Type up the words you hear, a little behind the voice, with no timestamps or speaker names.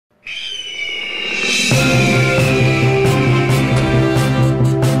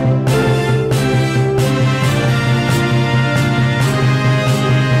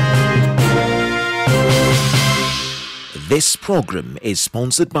This program is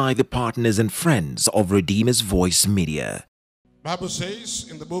sponsored by the partners and friends of Redeemer's Voice Media. Bible says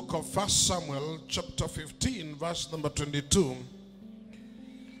in the book of 1 Samuel chapter 15 verse number 22,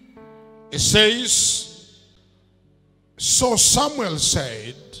 it says, "So Samuel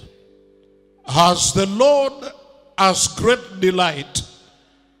said, has the Lord as great delight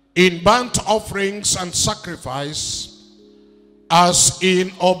in burnt offerings and sacrifice as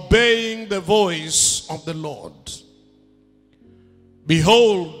in obeying the voice of the Lord.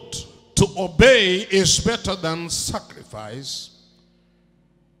 Behold, to obey is better than sacrifice,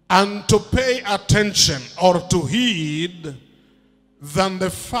 and to pay attention or to heed than the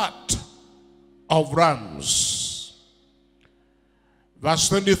fat of rams." Verse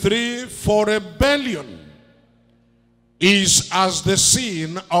 23, "For rebellion is as the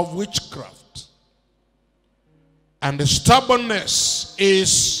sin of witchcraft, and the stubbornness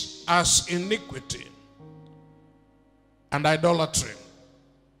is as iniquity and idolatry.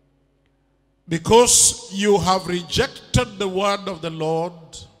 Because you have rejected the word of the Lord,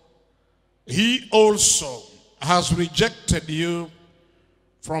 he also has rejected you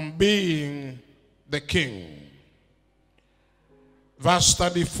from being the king." Verse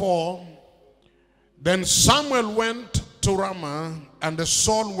 34, "Then Samuel went to Ramah, and the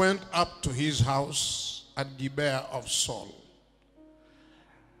Saul went up to his house at Gibeah of Saul.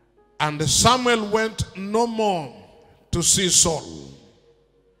 And Samuel went no more to see Saul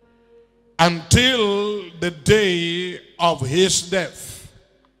until the day of his death.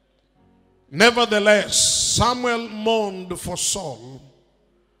 Nevertheless, Samuel mourned for Saul,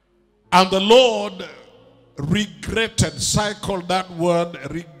 and the Lord regretted," cycle that word,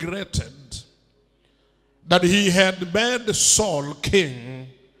 regretted, "that he had made Saul king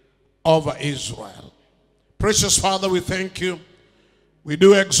over Israel." Precious Father, we thank you. We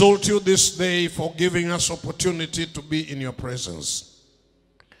do exalt you this day for giving us opportunity to be in your presence.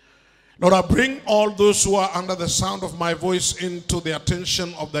 Lord, I bring all those who are under the sound of my voice into the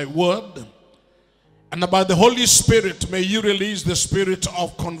attention of thy word. And by the Holy Spirit, may you release the spirit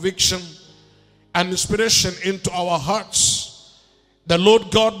of conviction and inspiration into our hearts. The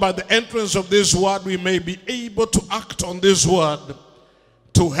Lord God, by the entrance of this word, we may be able to act on this word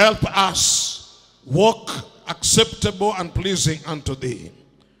to help us walk acceptable and pleasing unto thee.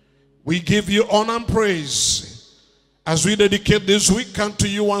 We give you honor and praise as we dedicate this week unto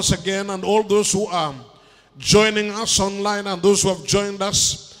you once again, and all those who are joining us online and those who have joined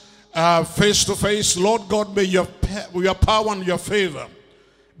us face to face. Lord God, may your power and your favor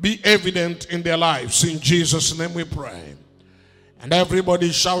be evident in their lives. In Jesus' name we pray. And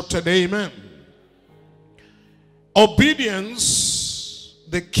everybody shouted amen. Obedience,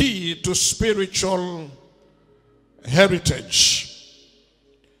 the key to spiritual heritage.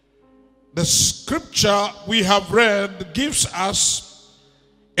 The scripture we have read gives us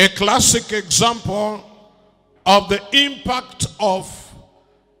a classic example of the impact of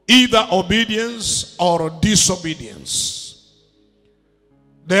either obedience or disobedience.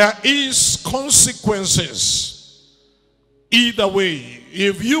 There is consequences either way.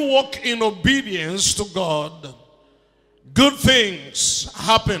 If you walk in obedience to God, good things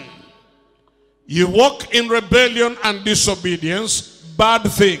happen. You walk in rebellion and disobedience, bad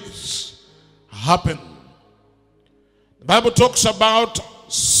things happen. The Bible talks about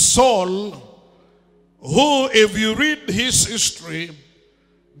Saul, who, if you read his history,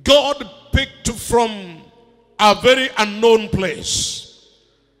 God picked from a very unknown place.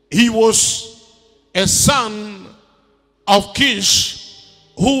 He was a son of Kish,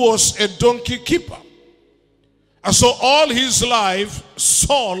 who was a donkey keeper. And so all his life,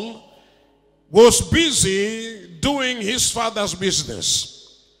 Saul was busy doing his father's business.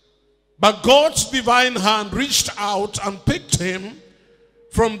 But God's divine hand reached out and picked him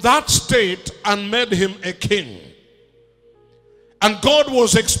from that state and made him a king. And God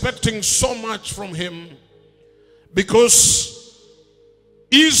was expecting so much from him because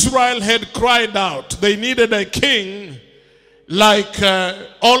Israel had cried out. They needed a king like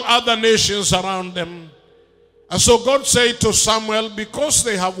all other nations around them. And so God said to Samuel, because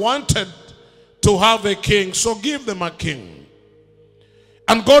they have wanted to have a king, so give them a king.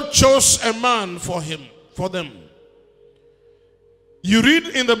 And God chose a man for them. You read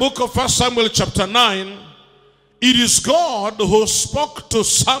in the book of 1 Samuel chapter 9, it is God who spoke to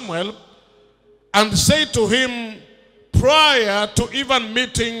Samuel and said to him, prior to even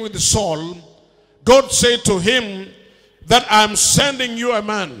meeting with Saul, God said to him that I'm sending you a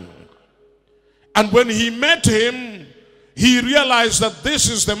man. And when he met him, he realized that this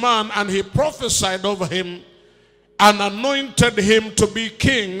is the man, and he prophesied over him and anointed him to be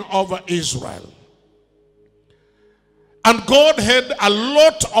king over Israel. And God had a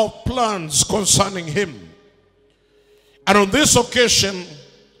lot of plans concerning him. And on this occasion,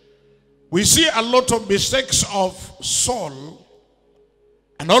 we see a lot of mistakes of Saul,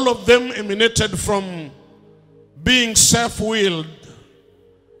 and all of them emanated from being self-willed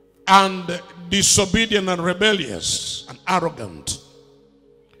and disobedient and rebellious and arrogant.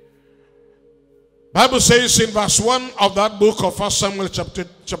 Bible says in verse 1 of that book of 1 Samuel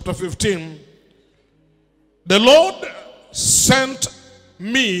chapter 15, the Lord sent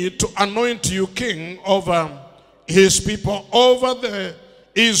me to anoint you king over his people, over the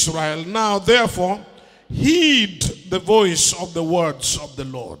Israel. Now therefore, heed the voice of the words of the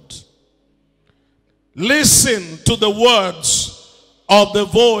Lord. Listen to the words of the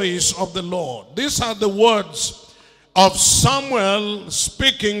voice of the Lord. These are the words of Samuel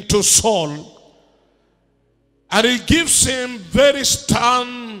speaking to Saul. And he gives him very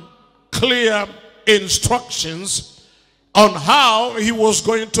stern, clear instructions on how he was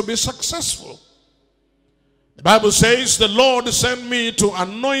going to be successful. The Bible says, the Lord sent me to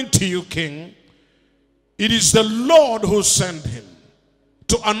anoint you king. It is the Lord who sent him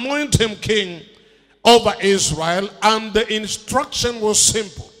to anoint him king over Israel, and the instruction was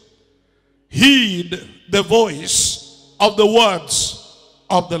simple. Heed the voice of the words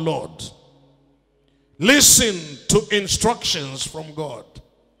of the Lord. Listen to instructions from God.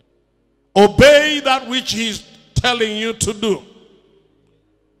 Obey that which he's telling you to do.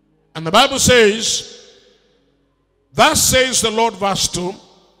 And the Bible says, thus says the Lord, verse 2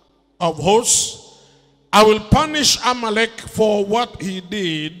 of hosts, I will punish Amalek for what he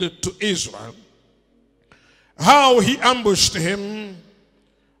did to Israel, how he ambushed him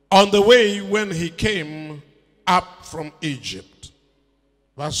on the way when he came up from Egypt.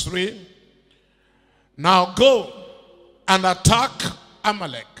 Verse 3, now go and attack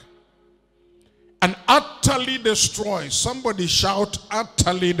Amalek and utterly destroy. Somebody shout,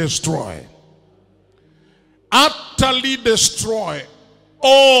 utterly destroy. Utterly destroy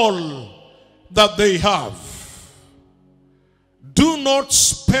all that they have. Do not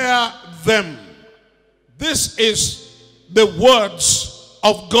spare them. This is the words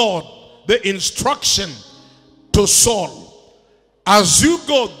of God, the instruction to Saul. As you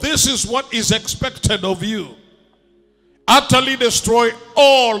go, this is what is expected of you. Utterly destroy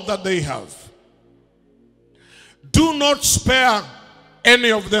all that they have. Do not spare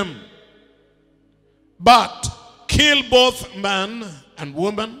any of them, but kill both man and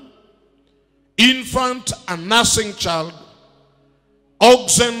woman, infant and nursing child,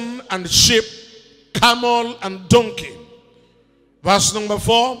 oxen and sheep, camel and donkey. Verse number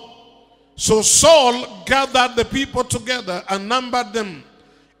 4. So Saul gathered the people together and numbered them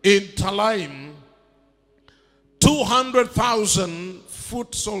in Telaim, 200,000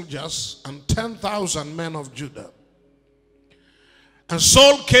 foot soldiers and 10,000 men of Judah. And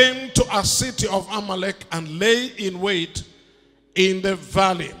Saul came to a city of Amalek and lay in wait in the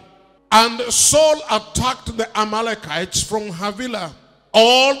valley. And Saul attacked the Amalekites from Havilah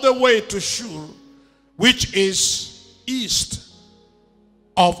all the way to Shur, which is east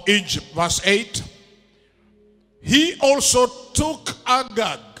of Egypt. Verse 8. He also took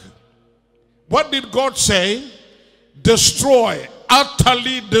Agag. What did God say? Destroy,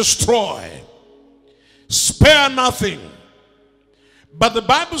 utterly destroy, spare nothing. But the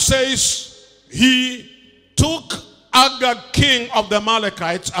Bible says he took Agag, king of the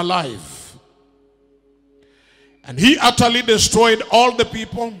Amalekites, alive. And he utterly destroyed all the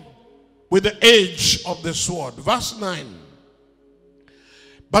people with the edge of the sword. Verse 9.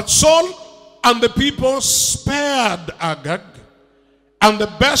 But Saul and the people spared Agag and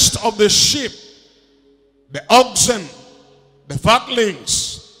the best of the sheep, the oxen, the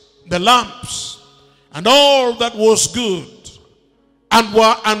fatlings, the lambs, and all that was good, and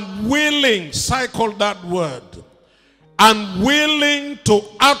were unwilling, cycle that word, unwilling to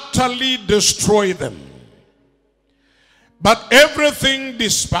utterly destroy them. But everything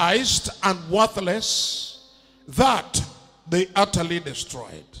despised and worthless, that they utterly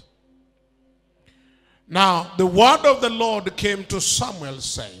destroyed. Now, the word of the Lord came to Samuel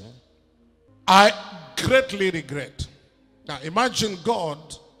saying, I greatly regret. Now, imagine God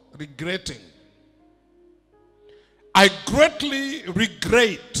regretting. I greatly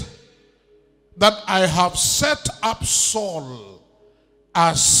regret that I have set up Saul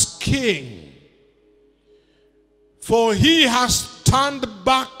as king, for he has turned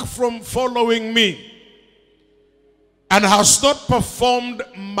back from following me and has not performed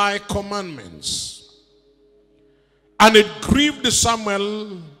my commandments. And it grieved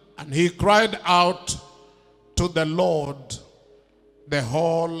Samuel, and he cried out to the Lord the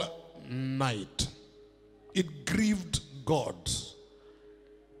whole night. It grieved God.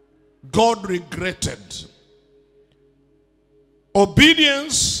 God regretted.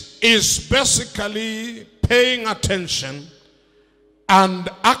 Obedience is basically paying attention and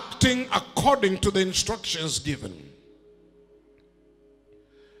acting according to the instructions given.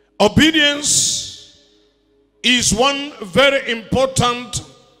 Obedience is one very important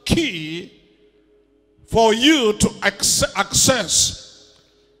key for you to access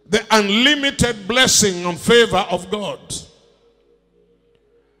the unlimited blessing and favor of God.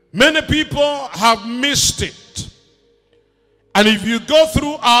 Many people have missed it. And if you go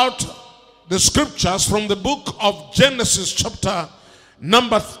throughout the scriptures from the book of Genesis chapter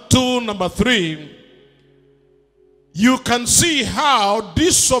number 2, number 3, you can see how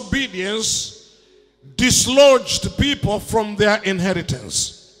disobedience dislodged people from their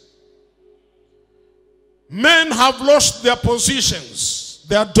inheritance. Men have lost their positions,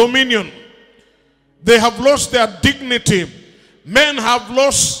 their dominion. They have lost their dignity. Men have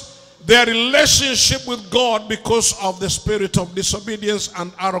lost their relationship with God because of the spirit of disobedience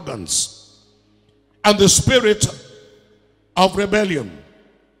and arrogance and the spirit of rebellion.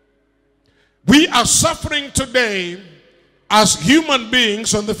 We are suffering today as human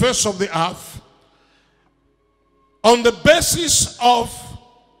beings on the face of the earth on the basis of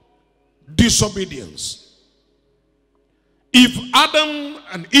disobedience. If Adam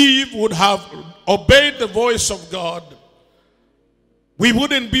and Eve would have obeyed the voice of God, we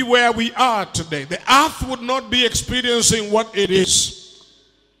wouldn't be where we are today. The earth would not be experiencing what it is.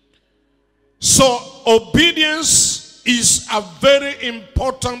 So obedience is a very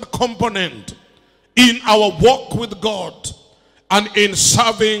important component in our walk with God and in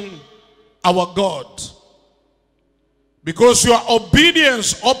serving our God. Because your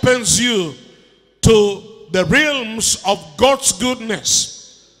obedience opens you to the realms of God's goodness.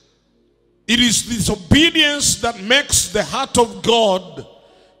 It is this obedience that makes the heart of God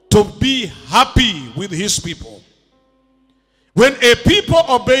to be happy with his people. When a people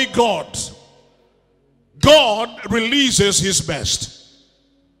obey God, God releases his best.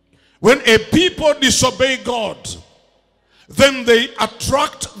 When a people disobey God, then they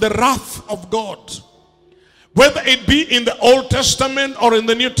attract the wrath of God. Whether it be in the Old Testament or in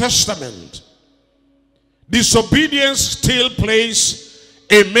the New Testament, disobedience still plays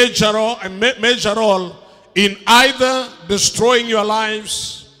a major role in either destroying your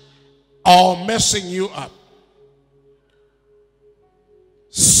lives or messing you up.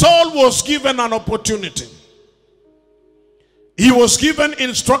 Saul was given an opportunity. He was given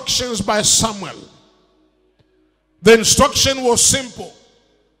instructions by Samuel. The instruction was simple.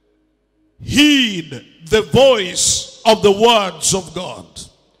 Heed the voice of the words of God.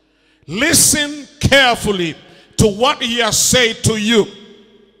 Listen carefully to what he has said to you.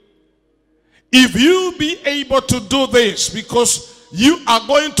 If you be able to do this, because you are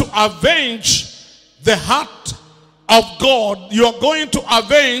going to avenge the heart of God, you are going to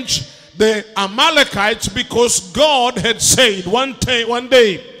avenge the Amalekites, because God had said one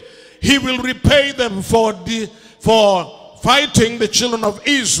day he will repay them for fighting the children of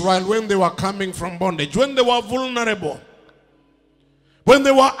Israel when they were coming from bondage, when they were vulnerable, when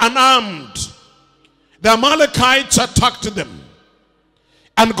they were unarmed. The Amalekites attacked them.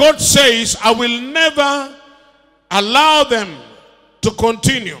 And God says, I will never allow them to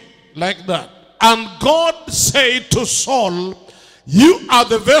continue like that. And God said to Saul, you are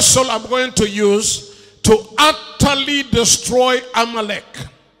the vessel I'm going to use to utterly destroy Amalek.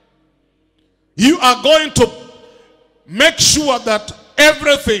 You are going to make sure that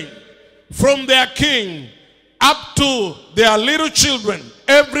everything from their king up to their little children,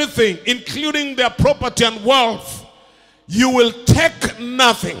 everything, including their property and wealth, you will take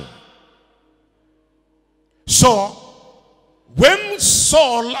nothing. So, when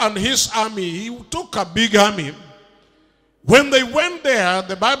Saul and his army, he took a big army, when they went there,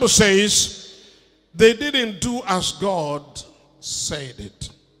 the Bible says, they didn't do as God said it.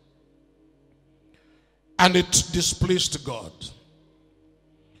 And it displeased God.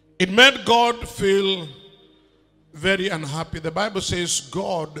 It made God feel very unhappy. The Bible says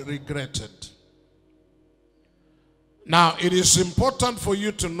God regretted. Now, it is important for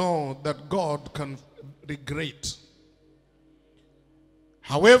you to know that God can regret.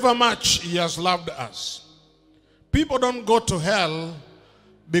 However much he has loved us. People don't go to hell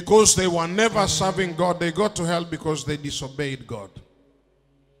because they were never serving God. They go to hell because they disobeyed God.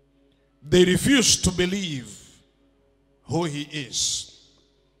 They refused to believe who he is.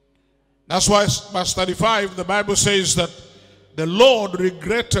 That's why verse 35, the Bible says that the Lord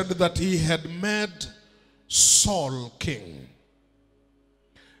regretted that he had made Saul king.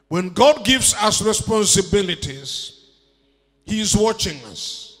 When God gives us responsibilities, He is watching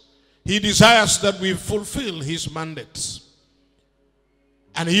us. He desires that we fulfill his mandates.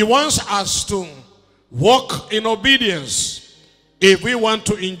 And he wants us to walk in obedience if we want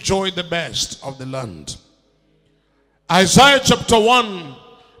to enjoy the best of the land. Isaiah chapter 1,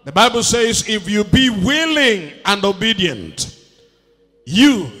 the Bible says, if you be willing and obedient,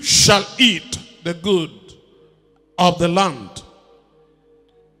 you shall eat the good of the land.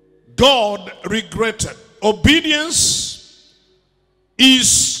 God regretted. Obedience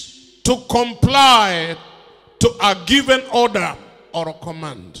is to comply to a given order or a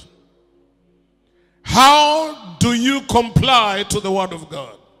command. How do you comply to the word of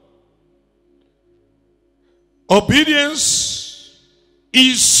God? Obedience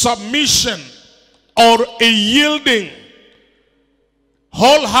is submission or a yielding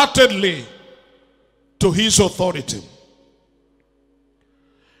wholeheartedly to his authority.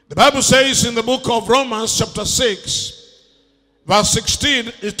 The Bible says in the book of Romans chapter 6 verse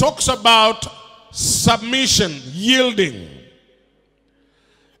 16, it talks about submission, yielding.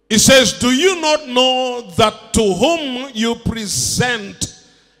 It says, do you not know that to whom you present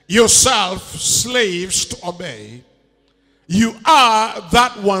yourself slaves to obey, you are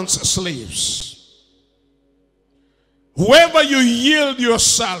that one's slaves? Whoever you yield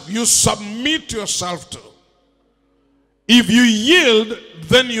yourself, you submit yourself to, if you yield,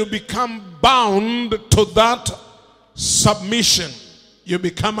 then you become bound to that submission. You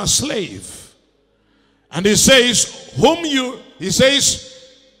become a slave. And he says,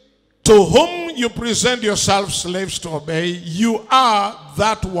 to whom you present yourselves slaves to obey, you are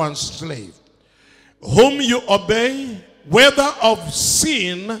that one's slave. Whom you obey, whether of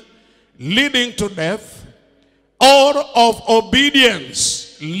sin leading to death, or of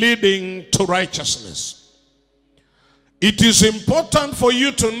obedience leading to righteousness. It is important for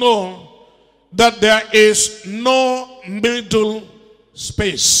you to know that there is no middle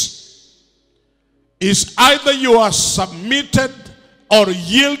space. It's either you are submitted or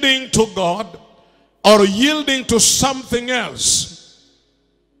yielding to God or yielding to something else.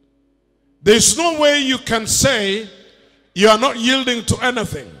 There's no way you can say you are not yielding to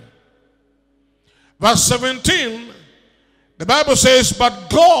anything. Verse 17, the Bible says, but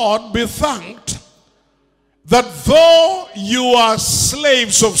God be thanked that though you are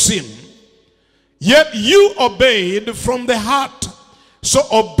slaves of sin, yet you obeyed from the heart. So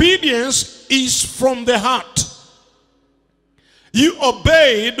obedience is from the heart. You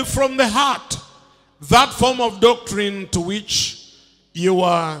obeyed from the heart that form of doctrine to which you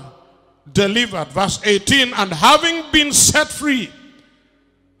are delivered. Verse 18, and having been set free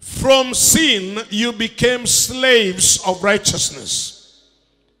from sin, you became slaves of righteousness.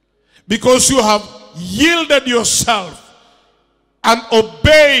 Because you have yielded yourself and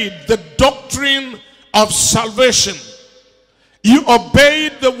obeyed the doctrine of salvation. You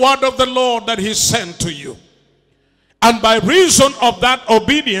obeyed the word of the Lord that he sent to you. And by reason of that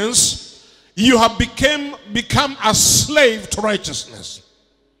obedience, you have become a slave to righteousness.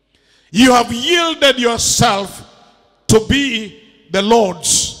 You have yielded yourself to be the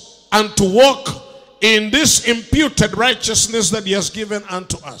Lord's and to walk in this imputed righteousness that he has given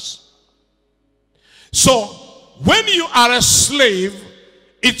unto us. So, when you are a slave,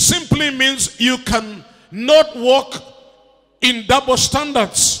 it simply means you can not walk in double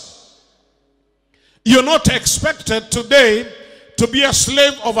standards. You're not expected today to be a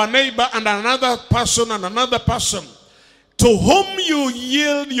slave of a neighbor and another person and another person. To whom you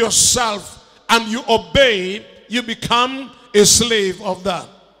yield yourself and you obey, you become a slave of that.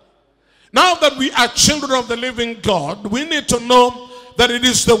 Now that we are children of the living God, we need to know that it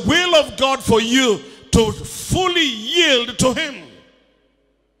is the will of God for you to fully yield to him.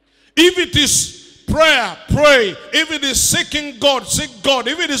 If it is prayer, pray. If it is seeking God, seek God.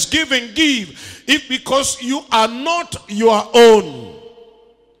 If it is giving, give. If because you are not your own.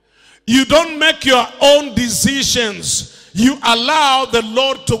 You don't make your own decisions. You allow the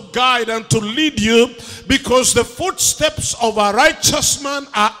Lord to guide and to lead you, because the footsteps of a righteous man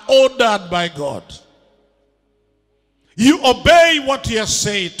are ordered by God. You obey what he has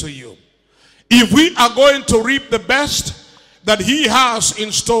said to you. If we are going to reap the best that he has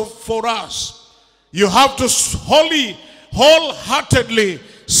in store for us, you have to wholeheartedly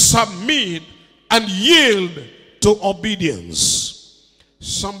submit and yield to obedience.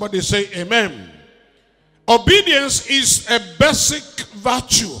 Somebody say amen. Obedience is a basic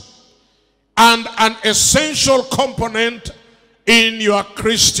virtue and an essential component in your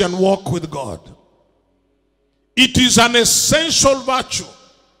Christian walk with God. It is an essential virtue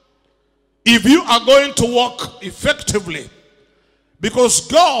if you are going to walk effectively, because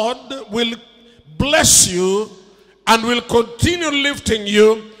God will bless you and will continue lifting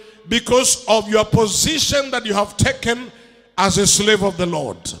you because of your position that you have taken as a slave of the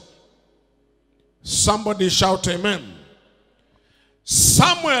Lord. Somebody shout amen.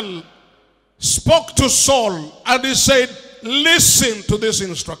 Samuel spoke to Saul and he said, listen to these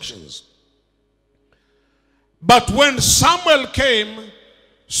instructions. But when Samuel came,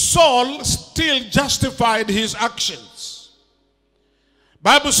 Saul still justified his actions.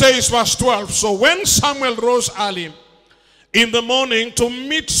 Bible says, verse 12, so when Samuel rose early in the morning to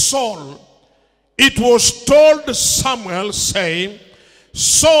meet Saul, it was told Samuel, saying,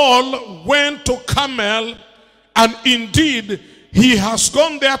 Saul went to Carmel, and indeed he has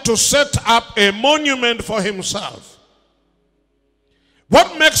gone there to set up a monument for himself.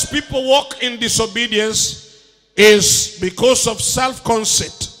 What makes people walk in disobedience is because of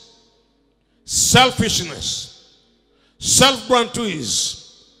self-conceit, selfishness, self-grandeur,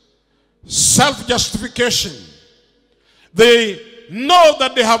 self-justification. They know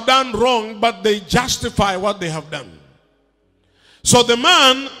that they have done wrong, but they justify what they have done. So the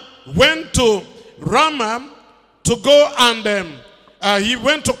man went to Ramah to go and he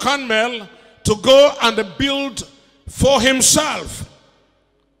went to Carmel to go and build for himself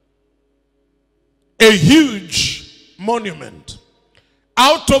a huge monument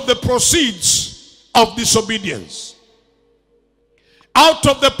out of the proceeds of disobedience. Out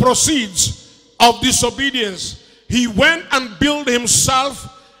of the proceeds of disobedience, he went and built himself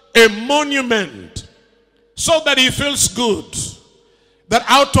a monument so that he feels good. That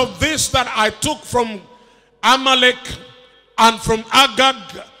out of this that I took from Amalek and from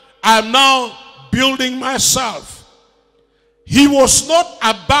Agag, I am now building myself. He was not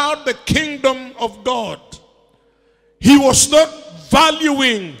about the kingdom of God. He was not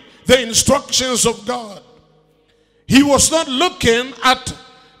valuing the instructions of God. He was not looking at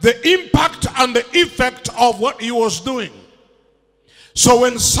the impact and the effect of what he was doing. So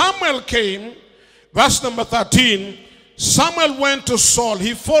when Samuel came, verse number 13, Samuel went to Saul.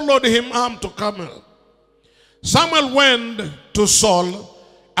 He followed him to Carmel. Samuel went to Saul,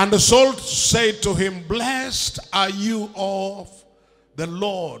 and Saul said to him, blessed are you of the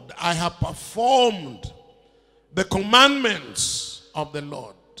Lord. I have performed the commandments of the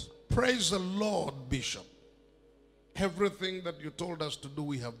Lord. Praise the Lord, Bishop. Everything that you told us to do,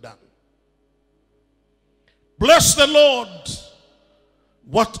 we have done. Bless the Lord.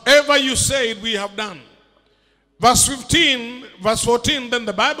 Whatever you said, we have done. Verse 14, then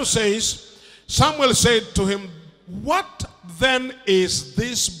the Bible says, Samuel said to him, what then is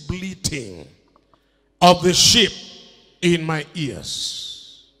this bleating of the sheep in my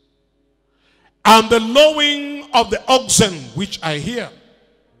ears, and the lowing of the oxen which I hear?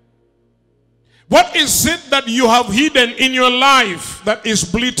 What is it that you have hidden in your life that is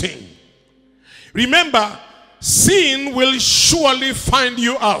bleating? Remember, sin will surely find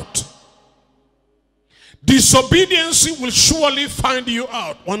you out. Disobedience will surely find you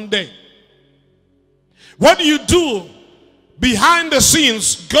out one day. What you do behind the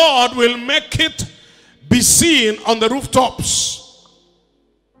scenes, God will make it be seen on the rooftops.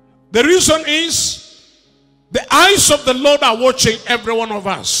 The reason is the eyes of the Lord are watching every one of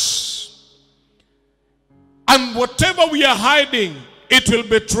us. And whatever we are hiding, it will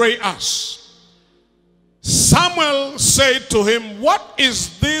betray us. Samuel said to him, what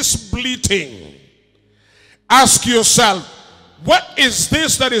is this bleating? Ask yourself, what is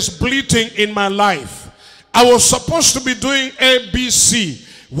this that is bleating in my life? I was supposed to be doing A, B, C.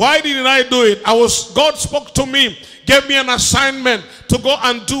 Why didn't I do it? God spoke to me, gave me an assignment to go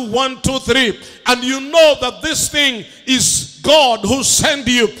and do 1, 2, 3. And you know that this thing is God who sent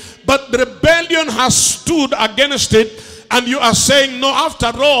you. But rebellion has stood against it. And you are saying, no,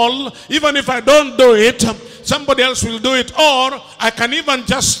 after all, even if I don't do it, somebody else will do it. Or I can even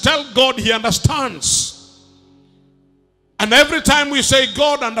just tell God he understands. And every time we say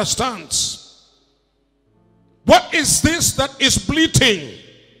God understands, what is this that is bleating?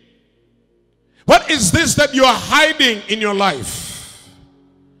 What is this that you are hiding in your life?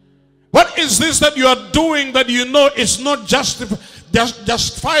 What is this that you are doing that you know is not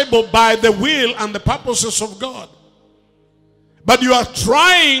justifiable by the will and the purposes of God? But you are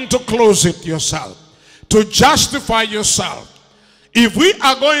trying to close it yourself, to justify yourself. If we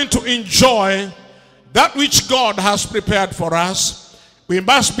are going to enjoy that which God has prepared for us, we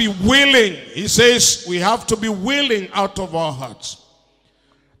must be willing. He says we have to be willing out of our hearts.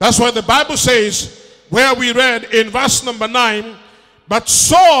 That's why the Bible says, where we read in verse number 9, but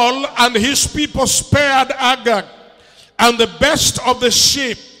Saul and his people spared Agag and the best of the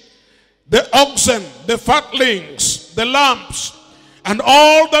sheep, the oxen, the fatlings, the lambs, and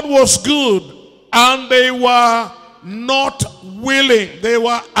all that was good, and they were not willing. They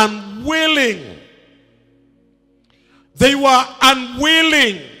were unwilling. They were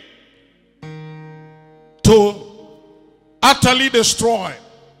unwilling to utterly destroy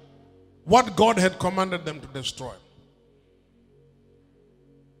what God had commanded them to destroy.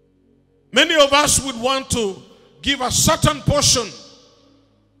 Many of us would want to give a certain portion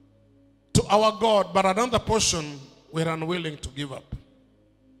to our God, but another portion we're unwilling to give up.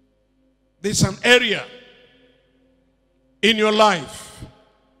 There's an area in your life,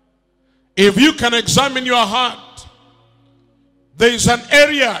 if you can examine your heart, there is an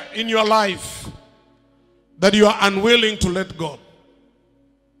area in your life that you are unwilling to let go.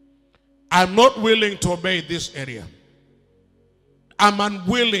 I'm not willing to obey this area. I'm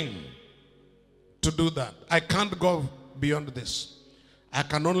unwilling to do that. I can't go beyond this. I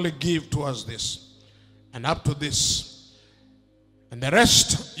can only give towards this and up to this. And the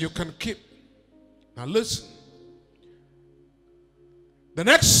rest you can keep. Now listen. The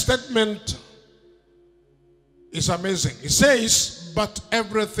next statement is amazing. It says, but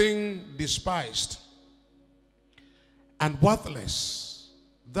everything despised and worthless,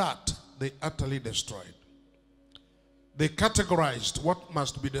 that they utterly destroyed. They categorized what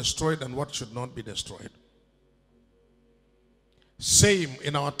must be destroyed and what should not be destroyed. Same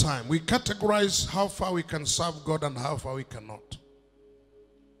in our time. We categorize how far we can serve God and how far we cannot.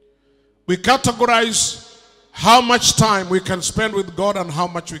 We categorize how much time we can spend with God and how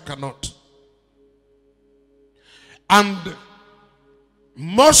much we cannot. And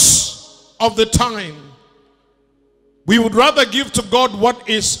most of the time, we would rather give to God what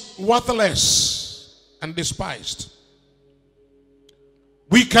is worthless and despised.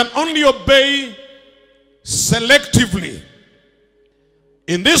 We can only obey selectively.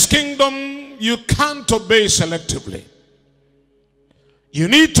 In this kingdom, you can't obey selectively. You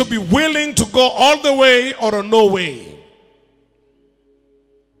need to be willing to go all the way or no way.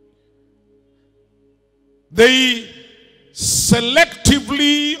 They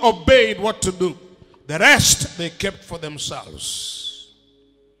selectively obeyed what to do. The rest they kept for themselves.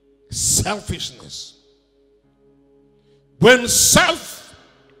 Selfishness. When self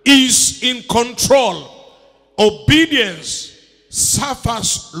is in control, obedience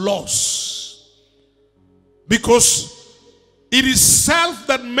suffers loss. Because it is self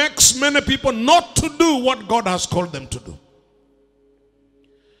that makes many people not to do what God has called them to do.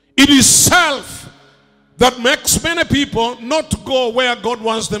 It is self that makes many people not to go where God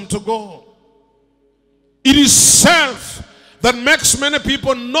wants them to go. It is self that makes many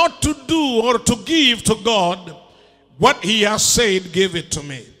people not to do or to give to God what He has said, give it to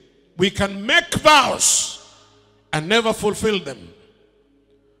me. We can make vows and never fulfill them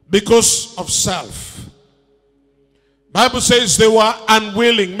because of self. Bible says they were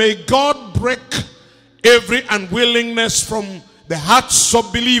unwilling. May God break every unwillingness from the hearts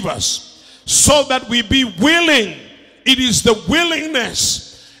of believers so that we be willing. It is the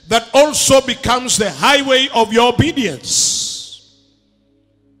willingness that also becomes the highway of your obedience.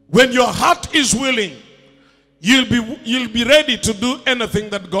 When your heart is willing, you'll be ready to do anything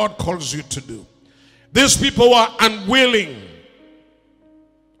that God calls you to do. These people were unwilling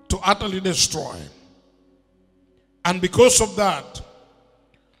to utterly destroy. And because of that,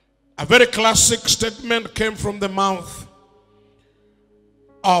 a very classic statement came from the mouth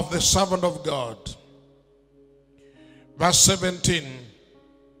of the servant of God. Verse 17.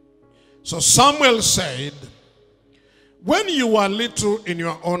 So Samuel said, when you were little in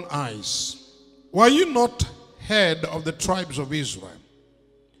your own eyes, were you not head of the tribes of Israel?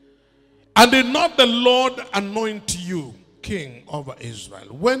 And did not the Lord anoint you king over Israel?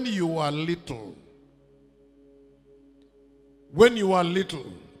 When you were little, when you were little,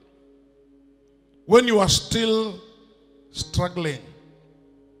 when you are still struggling,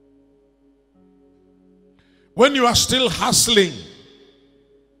 when you are still hustling,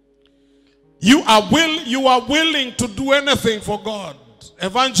 you are willing to do anything for God.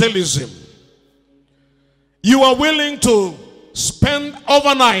 Evangelism. You are willing to spend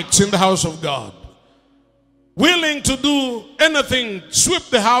overnights in the house of God. Willing to do anything, sweep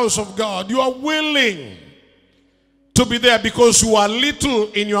the house of God. You are willing to be there because you are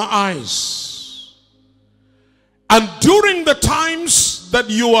little in your eyes. And during the times that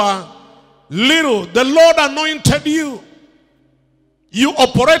you are little, the Lord anointed you. You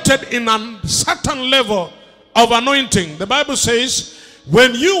operated in a certain level of anointing. The Bible says,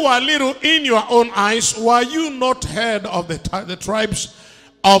 when you were little in your own eyes, were you not head of the tribes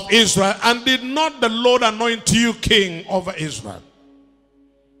of Israel? And did not the Lord anoint you king over Israel?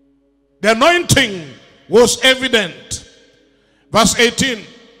 The anointing was evident. Verse 18.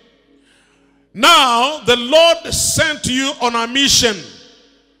 Now the Lord sent you on a mission.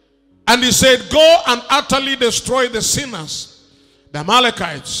 And he said, go and utterly destroy the sinners, the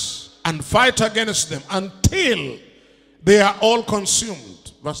Amalekites, and fight against them until they are all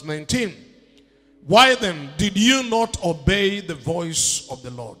consumed. Verse 19. Why then did you not obey the voice of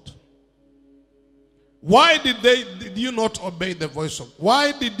the Lord? Why did you not obey the voice of?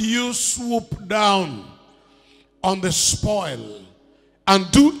 Why did you swoop down on the spoil and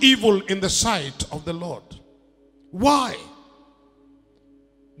do evil in the sight of the Lord? Why?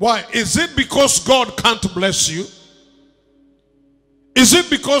 Why? Is it because God can't bless you? Is it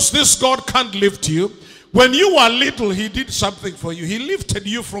because this God can't lift you? When you were little, he did something for you. He lifted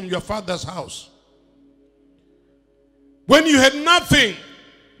you from your father's house. When you had nothing,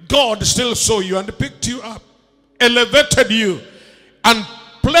 God still saw you and picked you up, elevated you, and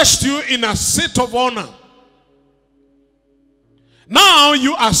placed you in a seat of honor. Now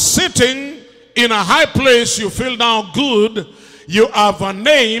you are sitting in a high place. You feel now good. You have a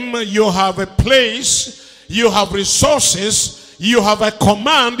name. You have a place. You have resources. You have a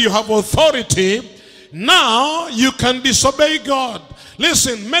command. You have authority. Now you can disobey God.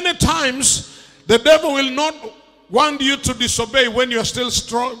 Listen, many times the devil will not want you to disobey when you're still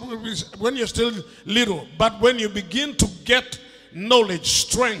strong, when you're still little. But when you begin to get knowledge,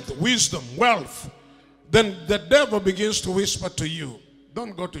 strength, wisdom, wealth, then the devil begins to whisper to you,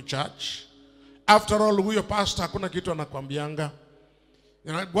 don't go to church. After all, huyo pastor hakuna kitu anakwambianga.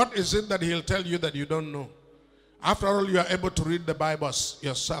 You know, what is it that he'll tell you that you don't know? After all, you are able to read the Bible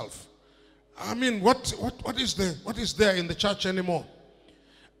yourself. I mean, what is there in the church anymore?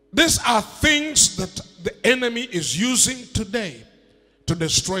 These are things that the enemy is using today to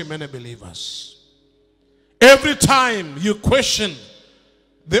destroy many believers. Every time you question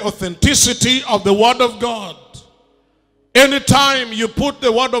the authenticity of the Word of God, anytime you put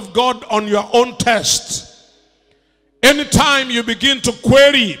the Word of God on your own test, anytime you begin to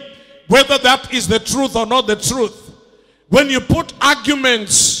query whether that is the truth or not the truth, when you put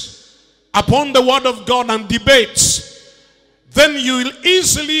arguments upon the Word of God and debates, then you will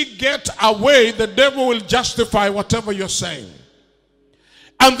easily get away. The devil will justify whatever you're saying.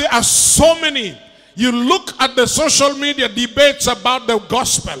 And there are so many. You look at the social media debates about the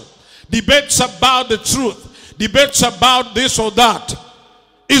gospel, debates about the truth, debates about this or that.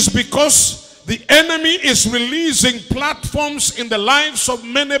 It's because the enemy is releasing platforms in the lives of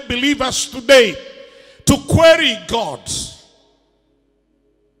many believers today to query God.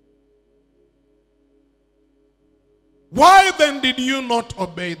 Why then did you not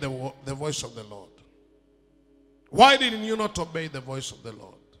obey the voice of the Lord? Why did you not obey the voice of the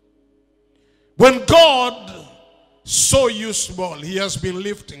Lord? When God saw you small, he has been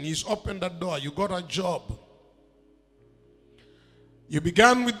lifting. He's opened a door. You got a job. You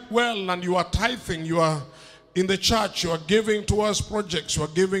began with well and you are tithing. You are in the church. You are giving towards projects. You are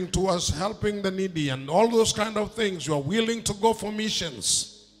giving towards helping the needy and all those kind of things. You are willing to go for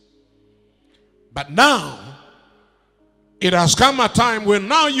missions. But now, it has come a time when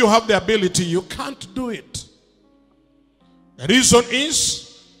now you have the ability, you can't do it. The reason is,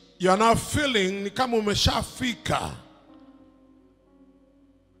 you are now feeling ni kama umeshafika.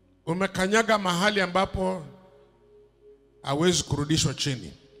 Umekanyaga mahali ambapo hawezi kurudishwa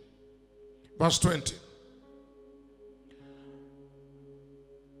chini. Verse 20.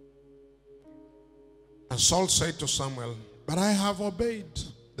 And Saul said to Samuel, but I have obeyed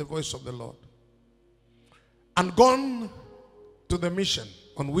the voice of the Lord and gone to the mission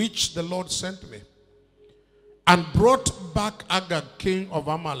on which the Lord sent me, and brought back Agag, king of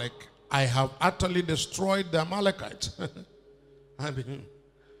Amalek. I have utterly destroyed the Amalekites.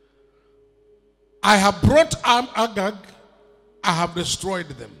 I have brought Agag, I have destroyed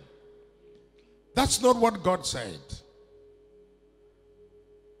them. That's not what God said.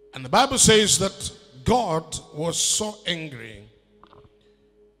 And the Bible says that God was so angry.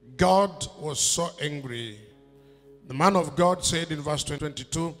 God was so angry. The man of God said in verse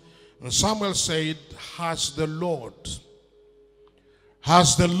 22, and Samuel said, has the Lord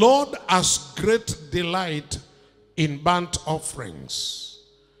as great delight in burnt offerings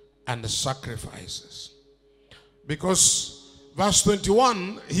and sacrifices? Because verse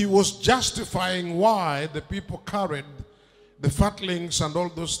 21, he was justifying why the people carried the fatlings and all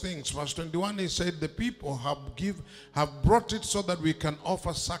those things. Verse 21, he said, the people have brought it so that we can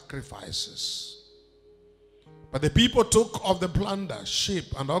offer sacrifices. But the people took of the plunder, sheep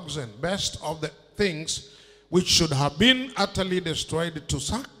and oxen, best of the things which should have been utterly destroyed, to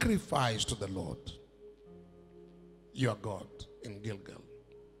sacrifice to the Lord your God in Gilgal.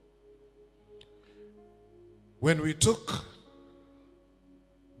 When we took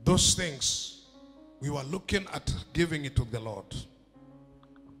those things we were looking at giving it to the Lord.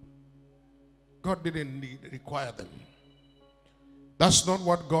 God didn't require them. That's not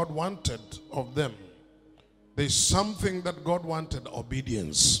what God wanted of them. There's something that God wanted: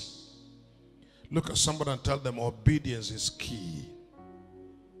 obedience. Look at somebody and tell them obedience is key.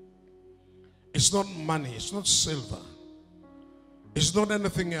 It's not money, it's not silver, it's not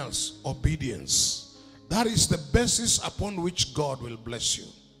anything else. Obedience. That is the basis upon which God will bless you.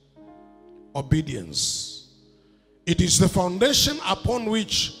 Obedience. It is the foundation upon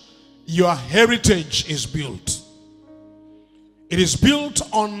which your heritage is built. It is built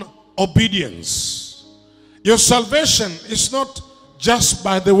on obedience. Your salvation is not just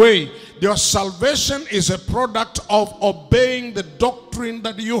by the way. Your salvation is a product of obeying the doctrine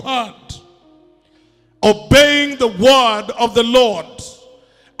that you heard. Obeying the word of the Lord.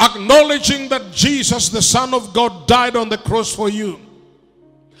 Acknowledging that Jesus, the Son of God, died on the cross for you.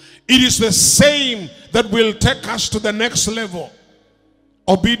 It is the same that will take us to the next level.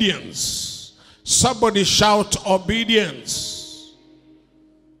 Obedience. Somebody shout obedience.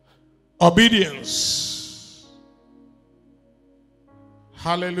 Obedience.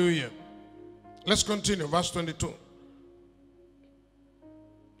 Hallelujah. Let's continue. Verse 22.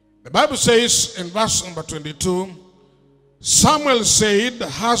 The Bible says in verse number 22, Samuel said,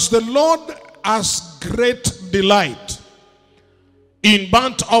 has the Lord as great delight in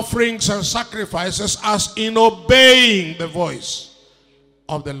burnt offerings and sacrifices as in obeying the voice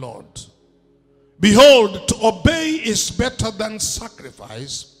of the Lord? Behold, to obey is better than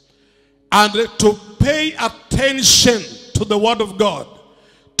sacrifice, and to pay attention to the word of God,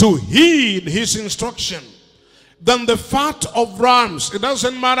 to heed his instruction, than the fat of rams. It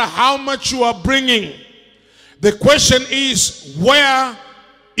doesn't matter how much you are bringing. The question is, where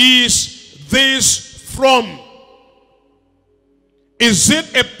is this from? Is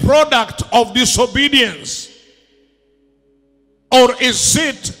it a product of disobedience? Or is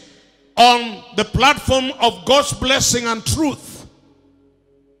it on the platform of God's blessing and truth?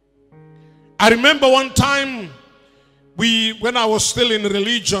 I remember one time, when I was still in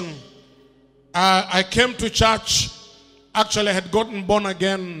religion, I came to church. Actually, I had gotten born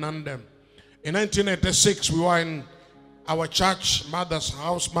again, and in 1986 we were in our church, mother's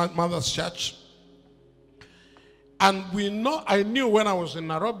house, mother's church. And I knew when I was in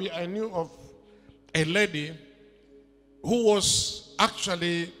Nairobi, I knew of a lady who was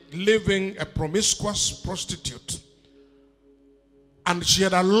actually living a promiscuous prostitute. And she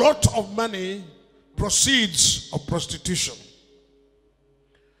had a lot of money, proceeds of prostitution.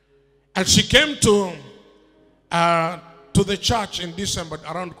 And she came to the church in December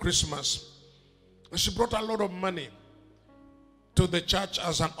around Christmas. And she brought a lot of money to the church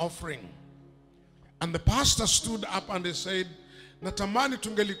as an offering. And the pastor stood up and he said, natamani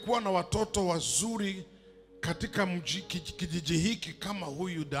tungelikuwa na watoto wazuri katika kijiji hiki kama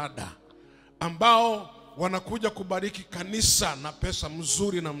huyu dada, ambao wanakuja kubariki kanisa na pesa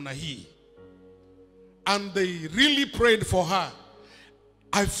mzuri namna hii. And they really prayed for her.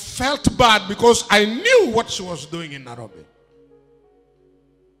 I felt bad because I knew what she was doing in Nairobi.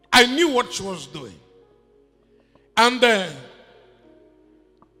 I knew what she was doing. And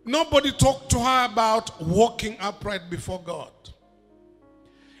nobody talked to her about walking upright before God.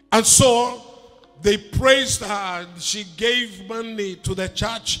 And so they praised her. She gave money to the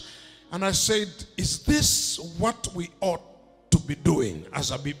church. And I said, is this what we ought to be doing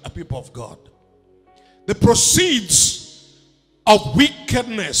as a people of God? The proceeds of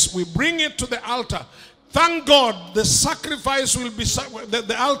wickedness, we bring it to the altar. Thank God the sacrifice will be,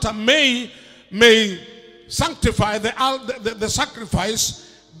 the altar may sanctify the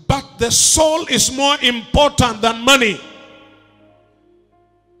sacrifice, but the soul is more important than money.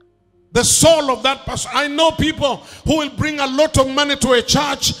 The soul of that person. I know people who will bring a lot of money to a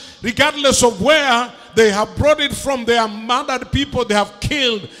church regardless of where they have brought it from. They have murdered people, they have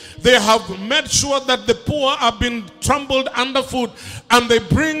killed, they have made sure that the poor have been trampled underfoot, and they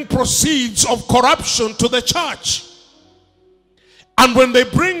bring proceeds of corruption to the church. And when they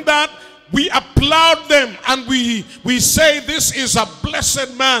bring that, we applaud them and we say, this is a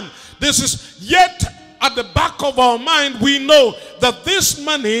blessed man. This is, yet at the back of our mind we know that this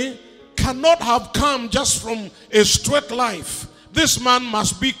money cannot have come just from a straight life. This man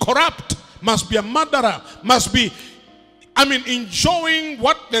must be corrupt, must be a murderer, must be, enjoying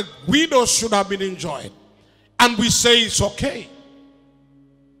what the widows should have been enjoying. And we say it's okay.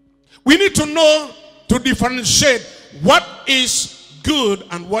 We need to know to differentiate what is good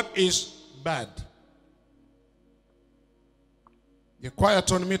and what is bad. You're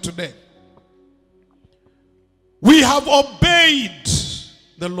quiet on me today. We have obeyed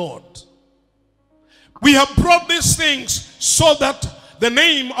the Lord. We have brought these things so that the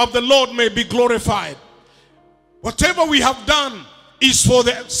name of the Lord may be glorified. Whatever we have done is for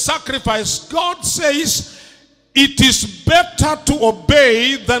the sacrifice. God says it is better to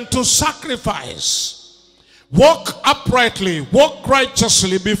obey than to sacrifice. Walk uprightly, walk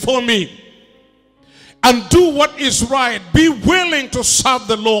righteously before me, and do what is right. Be willing to serve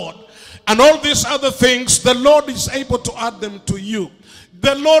the Lord. And all these other things, the Lord is able to add them to you.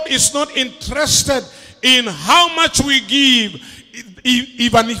 The Lord is not interested in how much we give,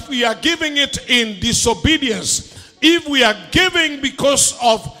 even if we are giving it in disobedience. If we are giving because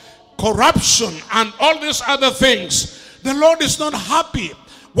of corruption and all these other things, the Lord is not happy.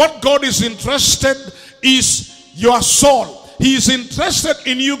 What God is interested is your soul. He is interested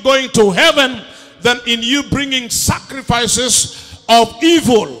in you going to heaven than in you bringing sacrifices of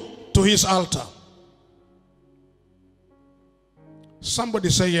evil to his altar. Somebody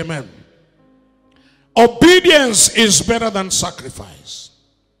say amen. Obedience is better than sacrifice.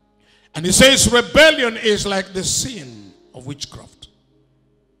 And he says rebellion is like the sin of witchcraft.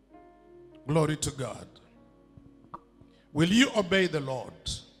 Glory to God. Will you obey the Lord?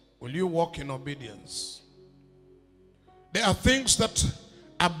 Will you walk in obedience? There are things that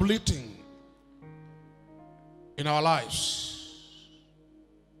are bleeding in our lives,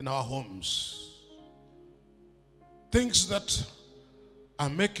 in our homes. Things that are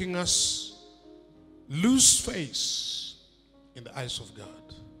making us lose face in the eyes of God.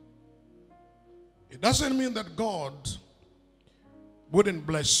 It doesn't mean that God wouldn't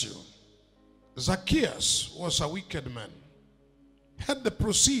bless you. Zacchaeus was a wicked man. Had the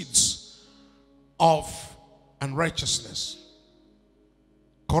proceeds of unrighteousness,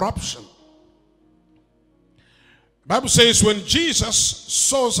 corruption. The Bible says when Jesus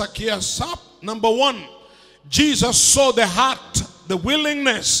saw Zacchaeus up, number one, Jesus saw the heart, the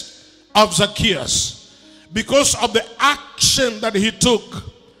willingness of Zacchaeus. Because of the action that he took.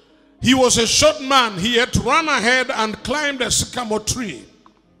 He was a short man. He had run ahead and climbed a sycamore tree.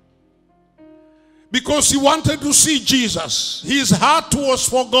 Because he wanted to see Jesus. His heart was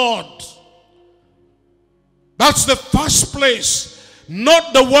for God. That's the first place.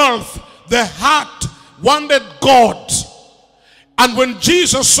 Not the wealth. The heart wanted God. And when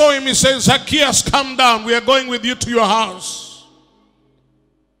Jesus saw him, he said, Zacchaeus, come down. We are going with you to your house.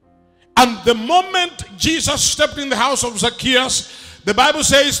 And the moment Jesus stepped in the house of Zacchaeus, the Bible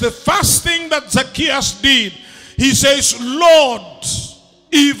says the first thing that Zacchaeus did, he says, Lord,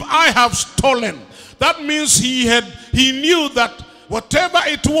 if I have stolen. That means he knew that whatever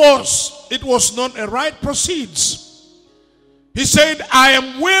it was not a right proceeds. He said, I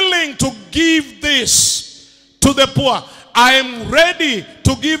am willing to give this to the poor. I am ready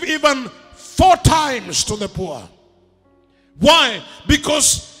to give even 4 times to the poor. Why?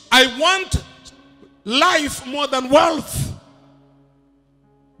 Because I want life more than wealth.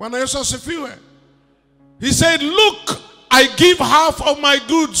 He said, look, I give half of my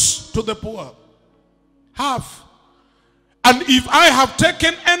goods to the poor. Half. And if I have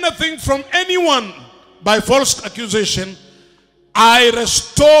taken anything from anyone by false accusation, I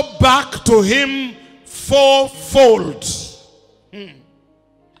restore back to him 4-fold.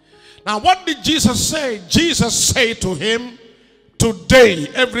 Now what did Jesus say? Jesus said to him, today,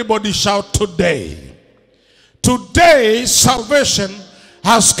 everybody shout today. Today salvation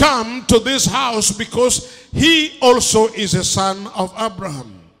has come to this house because he also is a son of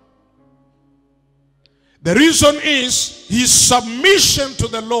Abraham. The reason is his submission to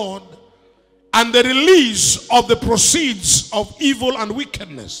the Lord and the release of the proceeds of evil and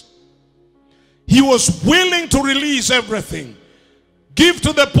wickedness. He was willing to release everything. Give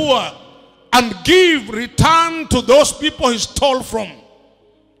to the poor and give return to those people he stole from.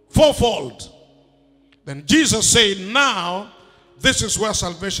 4-fold. Then Jesus said, now this is where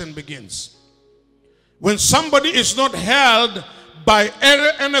salvation begins. When somebody is not held by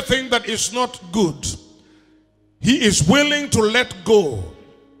anything that is not good, he is willing to let go.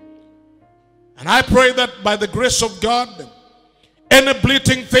 And I pray that by the grace of God, any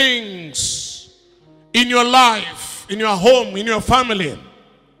bleeding things in your life, in your home, in your family,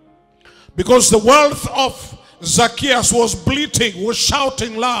 because the wealth of Zacchaeus was bleating, was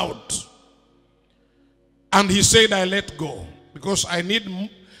shouting loud. And he said, I let go. Because I need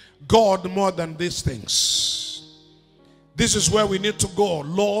God more than these things. This is where we need to go.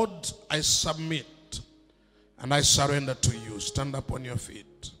 Lord, I submit. And I surrender to you. Stand up on your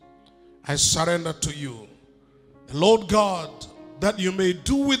feet. I surrender to you. Lord God, that you may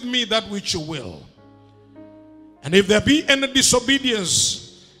do with me that which you will. And if there be any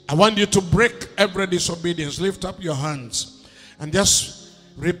disobedience, I want you to break every disobedience. Lift up your hands and just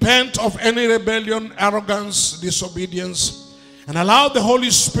repent of any rebellion, arrogance, disobedience, and allow the Holy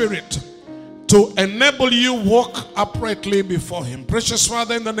Spirit to enable you walk uprightly before him. Precious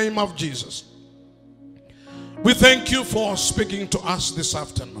Father, in the name of Jesus, we thank you for speaking to us this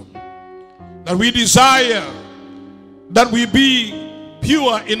afternoon. That we desire that we be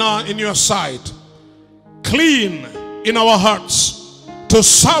pure in your sight, clean in our hearts, to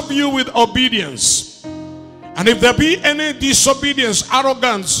serve you with obedience. And if there be any disobedience,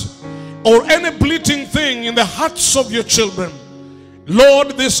 arrogance, or any bleating thing in the hearts of your children,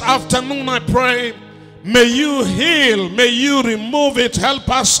 Lord, this afternoon I pray, may you heal, may you remove it. Help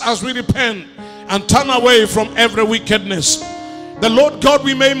us as we repent and turn away from every wickedness. The Lord God,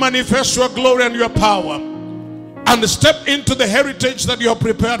 we may manifest your glory and your power and step into the heritage that you have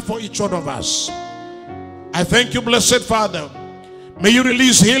prepared for each one of us. I thank you, blessed Father. May you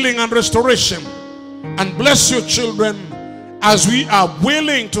release healing and restoration and bless your children as we are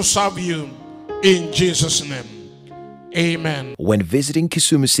willing to serve you in Jesus' name. Amen. When visiting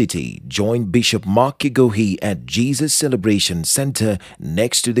Kisumu City, join Bishop Mark Kegohi at Jesus Celebration Center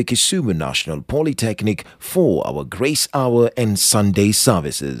next to the Kisumu National Polytechnic for our Grace Hour and Sunday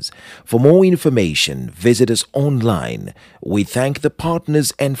services. For more information, visit us online. We thank the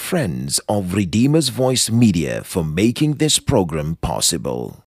partners and friends of Redeemer's Voice Media for making this program possible.